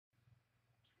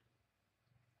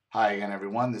Hi again,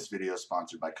 everyone. This video is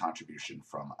sponsored by contribution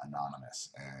from Anonymous,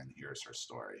 and here's her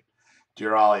story.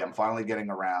 Dear Ollie, I'm finally getting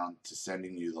around to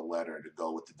sending you the letter to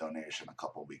go with the donation a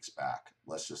couple weeks back.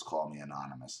 Let's just call me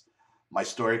Anonymous. My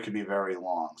story could be very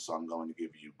long, so I'm going to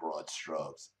give you broad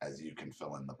strokes as you can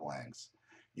fill in the blanks.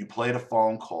 You played a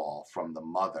phone call from the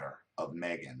mother of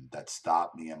Megan that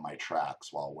stopped me in my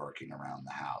tracks while working around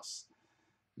the house.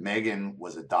 Megan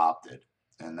was adopted,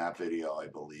 and that video, I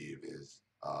believe, is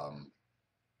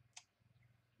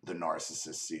the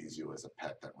narcissist sees you as a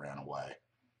pet that ran away.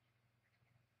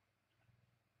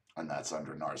 And that's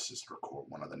under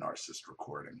one of the narcissist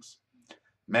recordings.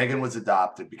 Megan was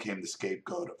adopted, became the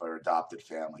scapegoat of her adopted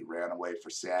family, ran away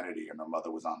for sanity, and her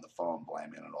mother was on the phone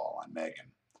blaming it all on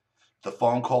Megan. The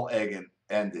phone call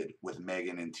ended with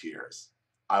Megan in tears.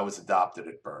 I was adopted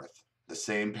at birth. The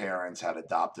same parents had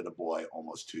adopted a boy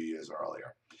almost 2 years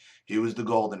earlier. He was the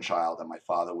golden child, and my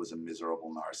father was a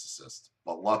miserable narcissist.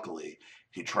 But luckily,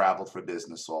 he traveled for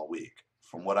business all week.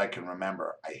 From what I can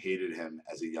remember, I hated him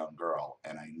as a young girl,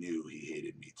 and I knew he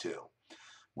hated me too.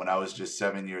 When I was just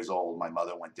 7 years old, my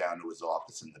mother went down to his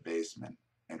office in the basement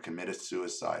and committed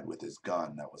suicide with his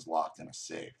gun that was locked in a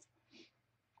safe.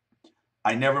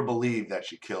 I never believed that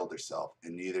she killed herself,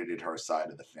 and neither did her side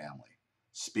of the family.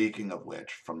 Speaking of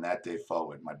which, from that day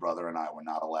forward, my brother and I were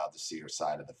not allowed to see her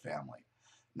side of the family.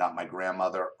 Not my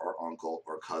grandmother or uncle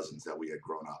or cousins that we had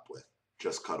grown up with,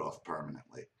 just cut off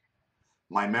permanently.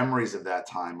 My memories of that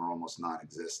time are almost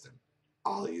non-existent.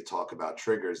 Ollie, you talk about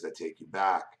triggers that take you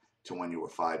back to when you were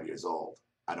 5 years old.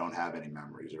 I don't have any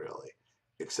memories really,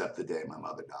 except the day my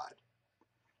mother died.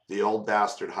 The old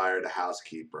bastard hired a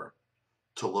housekeeper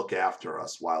to look after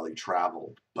us while he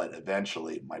traveled, but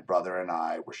eventually my brother and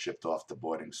I were shipped off to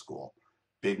boarding school.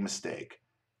 Big mistake.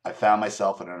 I found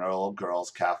myself in an all-girls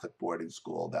Catholic boarding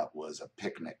school that was a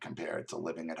picnic compared to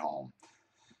living at home.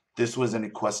 This was an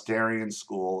equestrian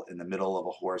school in the middle of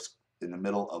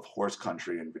horse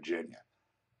country in Virginia.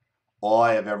 All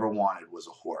I have ever wanted was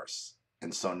a horse,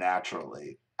 and so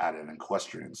naturally, at an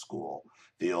equestrian school,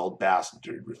 the old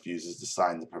bastard refuses to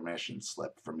sign the permission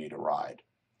slip for me to ride.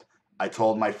 I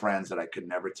told my friends that I could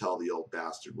never tell the old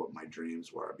bastard what my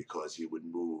dreams were because he would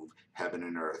move heaven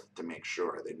and earth to make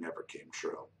sure they never came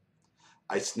true.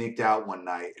 I sneaked out one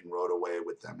night and rode away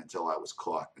with them until I was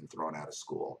caught and thrown out of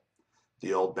school.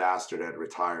 The old bastard had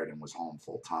retired and was home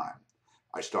full time.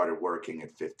 I started working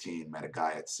at 15, met a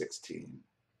guy at 16,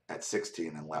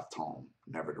 and left home,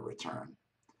 never to return.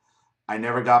 I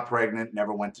never got pregnant,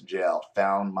 never went to jail,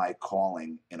 found my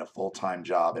calling in a full-time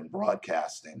job in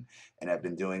broadcasting, and have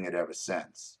been doing it ever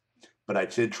since. But I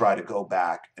did try to go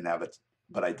back and have a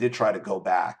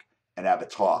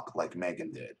talk like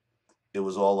Megan did. It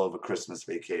was all over Christmas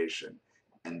vacation,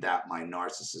 and that my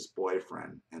narcissist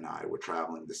boyfriend and I were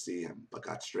traveling to see him, but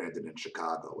got stranded in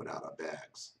Chicago without our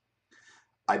bags.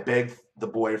 I begged the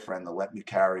boyfriend to let me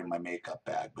carry my makeup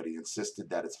bag, but he insisted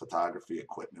that his photography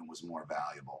equipment was more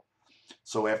valuable.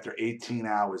 So after 18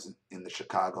 hours in the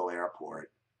Chicago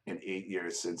airport and 8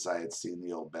 years since I had seen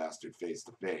the old bastard face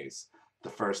to face, the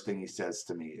first thing he says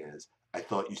to me is, "I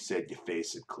thought you said your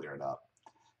face had cleared up."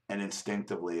 And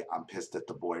instinctively, I'm pissed at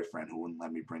the boyfriend who wouldn't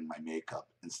let me bring my makeup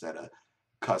instead of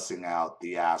cussing out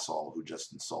the asshole who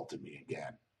just insulted me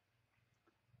again.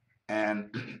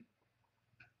 And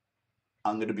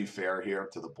I'm going to be fair here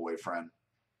to the boyfriend.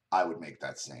 I would make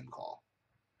that same call.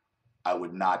 I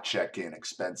would not check in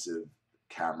expensive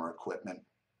camera equipment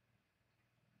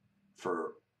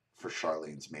for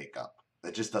Charlene's makeup.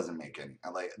 That just doesn't make any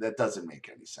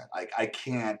sense. I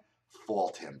can't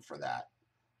fault him for that.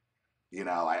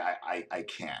 I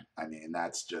can't. I mean,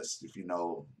 that's just, if you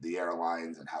know the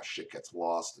airlines and how shit gets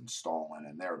lost and stolen,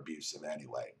 and they're abusive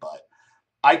anyway. But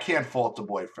I can't fault the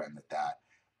boyfriend at that.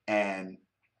 And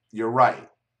you're right.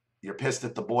 You're pissed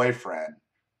at the boyfriend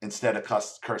instead of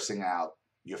cursing out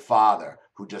your father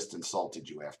who just insulted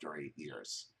you after 8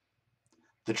 years.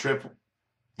 The trip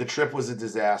was a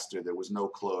disaster. There was no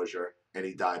closure, and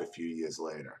he died a few years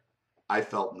later. I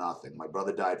felt nothing. My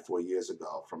brother died 4 years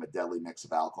ago from a deadly mix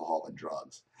of alcohol and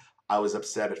drugs. I was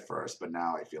upset at first, but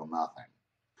now I feel nothing.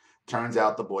 Turns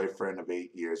out the boyfriend of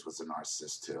 8 years was a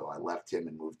narcissist too. I left him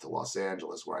and moved to Los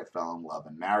Angeles, where I fell in love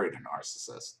and married a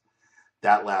narcissist.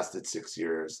 That lasted 6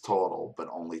 years total, but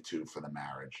only 2 for the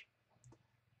marriage.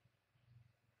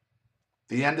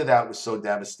 The end of that was so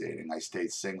devastating. I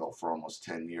stayed single for almost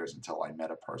 10 years until I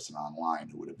met a person online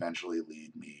who would eventually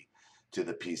lead me to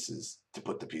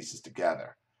put the pieces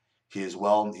together. He is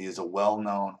a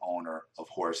well-known owner of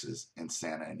horses in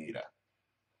Santa Anita.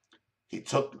 He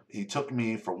took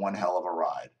me for one hell of a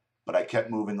ride, but I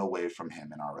kept moving away from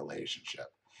him in our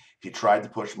relationship. He tried to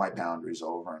push my boundaries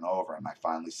over and over, and I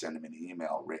finally sent him an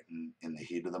email written in the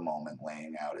heat of the moment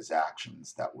laying out his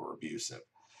actions that were abusive.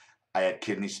 I had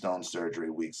kidney stone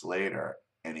surgery weeks later,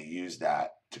 and he used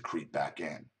that to creep back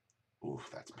in. Oof,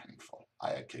 that's painful. I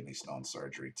had kidney stone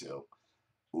surgery too.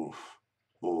 Oof.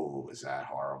 Ooh, is that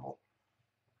horrible?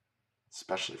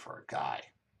 Especially for a guy.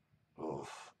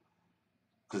 Oof.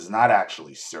 Because it's not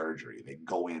actually surgery. They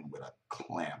go in with a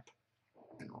clamp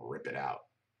and rip it out.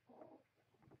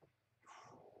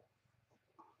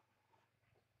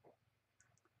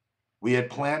 We had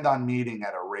planned on meeting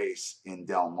at a race in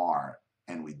Del Mar,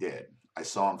 and we did. I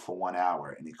saw him for 1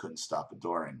 hour, and he couldn't stop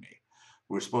adoring me.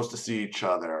 We were supposed to see each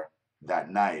other that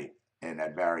night and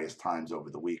at various times over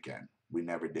the weekend. We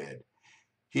never did.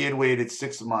 He had waited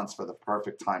 6 months for the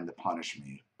perfect time to punish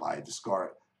me by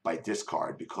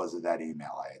discard because of that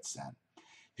email I had sent.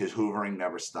 His hoovering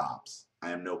never stops. I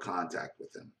have no contact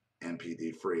with him.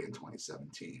 NPD free in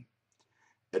 2017.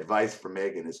 Advice for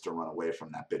Megan is to run away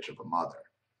from that bitch of a mother.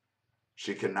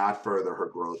 She cannot further her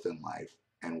growth in life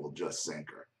and will just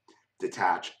sink her.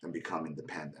 Detach and become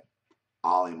independent.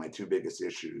 Ollie, my two biggest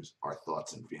issues are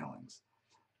thoughts and feelings.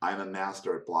 I'm a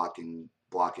master at blocking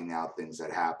out things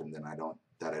that happened and I don't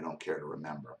care to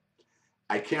remember.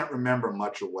 I can't remember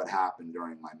much of what happened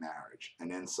during my marriage,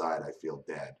 and inside I feel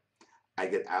dead. I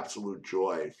get absolute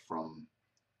joy from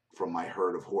my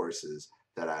herd of horses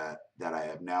that I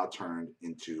have now turned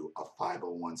into a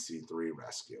 501c3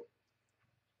 rescue.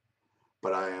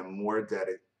 But I am more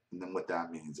dedicated than what that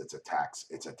means. It's a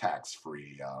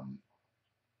tax-free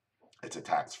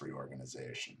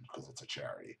organization because it's a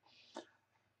charity.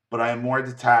 But I am more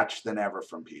detached than ever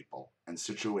from people, and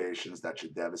situations that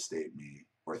should devastate me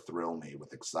or thrill me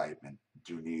with excitement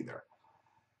do neither.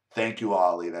 Thank you,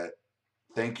 Ollie.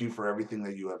 Thank you for everything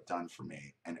that you have done for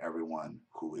me and everyone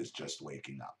who is just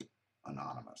waking up.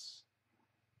 Anonymous.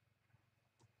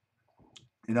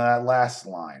 You know, that last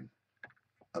line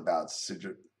about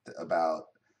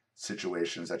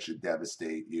situations that should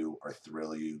devastate you or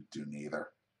thrill you do neither.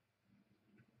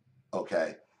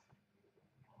 Okay.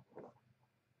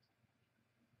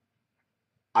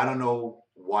 I don't know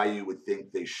why you would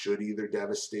think they should either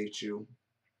devastate you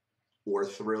or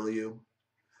thrill you.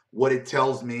 What it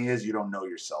tells me is you don't know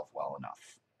yourself well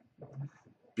enough.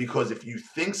 Because if you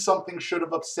think something should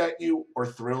have upset you or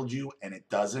thrilled you and it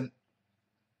doesn't,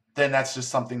 then that's just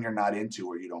something you're not into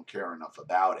or you don't care enough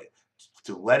about it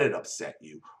to let it upset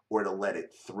you or to let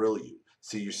it thrill you.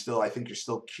 So I think you're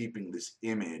still keeping this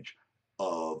image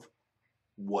of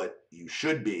what you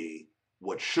should be,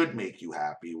 what should make you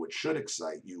happy, what should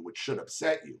excite you, what should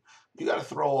upset you. You got to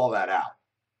throw all that out.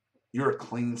 You're a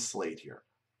clean slate here.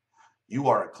 You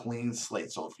are a clean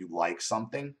slate. So if you like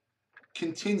something,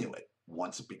 continue it.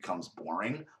 Once it becomes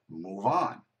boring, move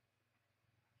on.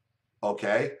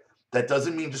 Okay? That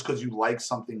doesn't mean just because you like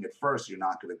something at first, you're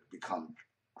not going to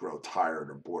grow tired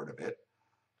or bored of it.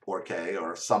 Okay?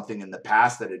 Or something in the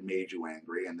past that had made you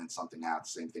angry and then something happened,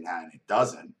 same thing happened, and it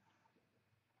doesn't.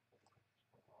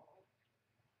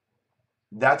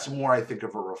 That's more, I think,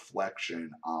 of a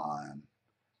reflection on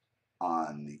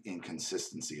the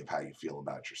inconsistency of how you feel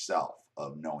about yourself,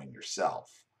 of knowing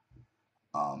yourself.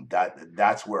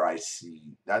 That's where I see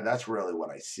that's really what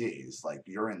I see is like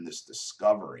you're in this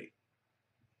discovery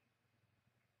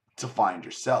to find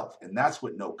yourself, and that's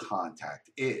what no contact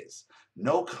is.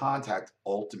 No contact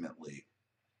ultimately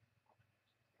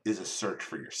is a search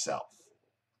for yourself,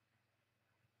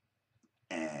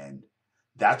 and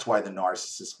that's why the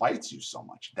narcissist fights you so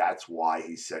much. That's why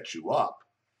he sets you up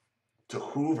to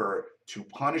hoover, to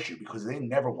punish you, because they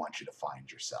never want you to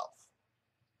find yourself.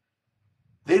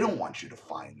 They don't want you to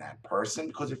find that person,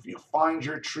 because if you find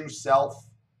your true self,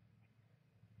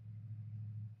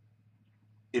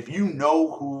 if you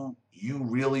know who you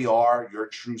really are, your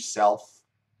true self,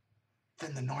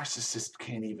 then the narcissist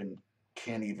can't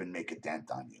even make a dent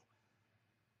on you.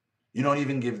 You don't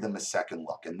even give them a second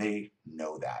look, and they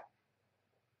know that.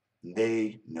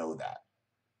 They know that.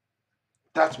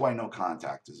 That's why no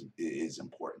contact is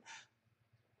important.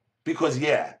 Because,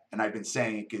 yeah, and I've been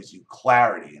saying it gives you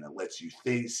clarity and it lets you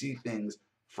see things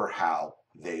for how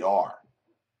they are.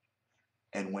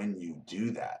 And when you do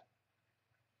that,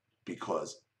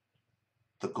 because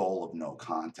the goal of no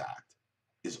contact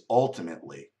is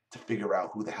ultimately to figure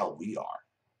out who the hell we are,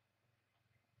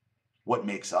 what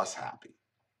makes us happy,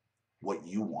 what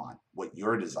you want, what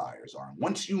your desires are. And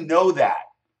once you know that,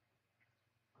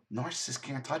 narcissists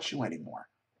can't touch you anymore.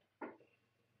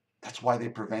 That's why they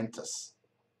prevent us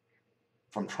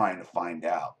from trying to find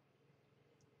out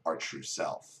our true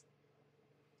self.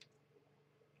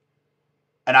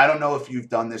 And I don't know if you've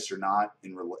done this or not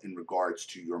in regards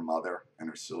to your mother and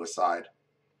her suicide.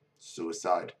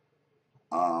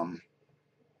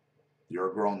 You're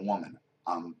a grown woman.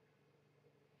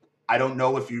 I don't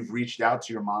know if you've reached out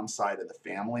to your mom's side of the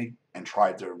family and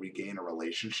tried to regain a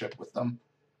relationship with them,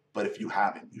 but if you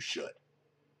haven't, you should.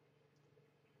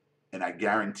 And I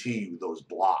guarantee you those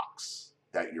blocks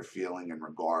that you're feeling in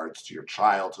regards to your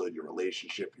childhood, your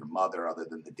relationship, your mother, other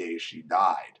than the day she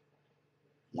died,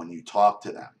 when you talk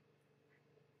to them,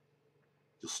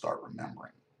 you'll start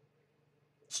remembering,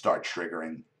 start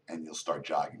triggering, and you'll start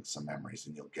jogging some memories,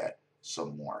 and you'll get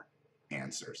some more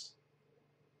answers.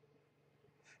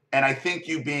 And I think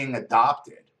you being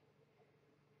adopted,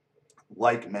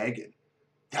 like Megan,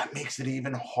 that makes it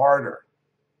even harder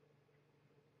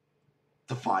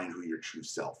to find who your true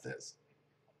self is.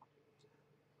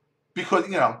 Because,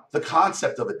 you know, the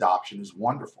concept of adoption is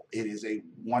wonderful. It is a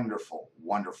wonderful,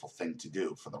 wonderful thing to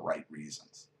do for the right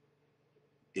reasons.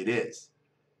 It is.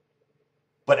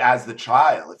 But as the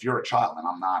child, if you're a child, and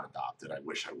I'm not adopted, I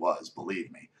wish I was,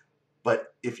 believe me.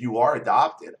 But if you are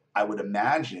adopted, I would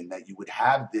imagine that you would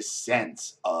have this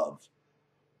sense of,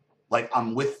 like,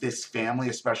 I'm with this family,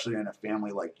 especially in a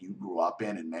family like you grew up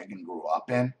in and Megan grew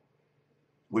up in,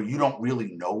 where you don't really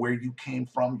know where you came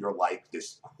from. You're like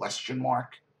this question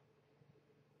mark.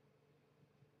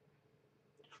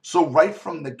 So right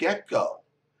from the get-go,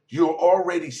 you're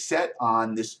already set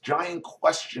on this giant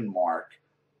question mark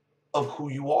of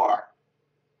who you are.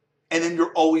 And then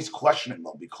you're always questioning,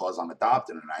 well, because I'm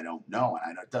adopted and I don't know, and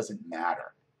I know it doesn't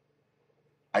matter.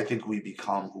 I think we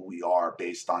become who we are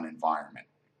based on environment,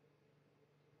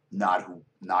 not who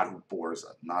bores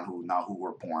us, not who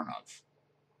we're born of.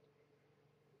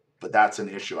 But that's an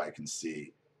issue I can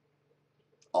see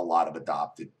a lot of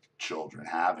adopted children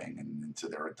having into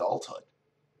their adulthood,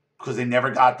 because they never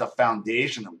got the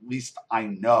foundation. At least I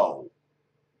know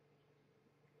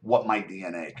what my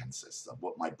DNA consists of,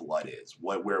 what my blood is,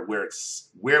 where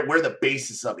the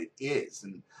basis of it is.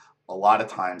 And a lot of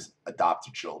times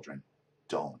adopted children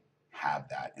don't have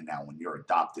that. And now when you're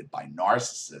adopted by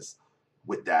narcissists,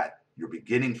 with that, you're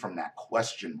beginning from that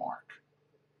question mark.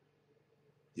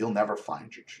 You'll never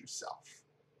find your true self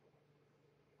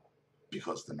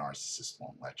because the narcissist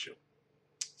won't let you.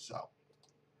 So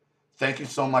thank you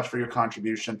so much for your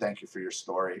contribution. Thank you for your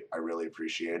story. I really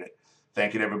appreciate it.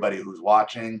 Thank you to everybody who's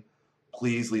watching.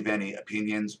 Please leave any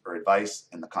opinions or advice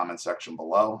in the comment section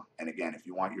below. And again, if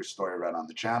you want your story read on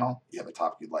the channel, you have a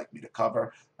topic you'd like me to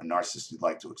cover, a narcissist you'd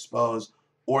like to expose,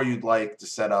 or you'd like to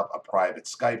set up a private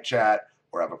Skype chat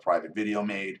or have a private video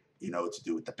made, you know what to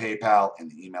do with the PayPal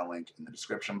and the email link in the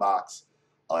description box.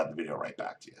 I'll have the video right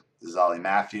back to you. This is Ollie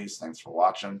Matthews. Thanks for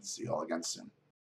watching. See you all again soon.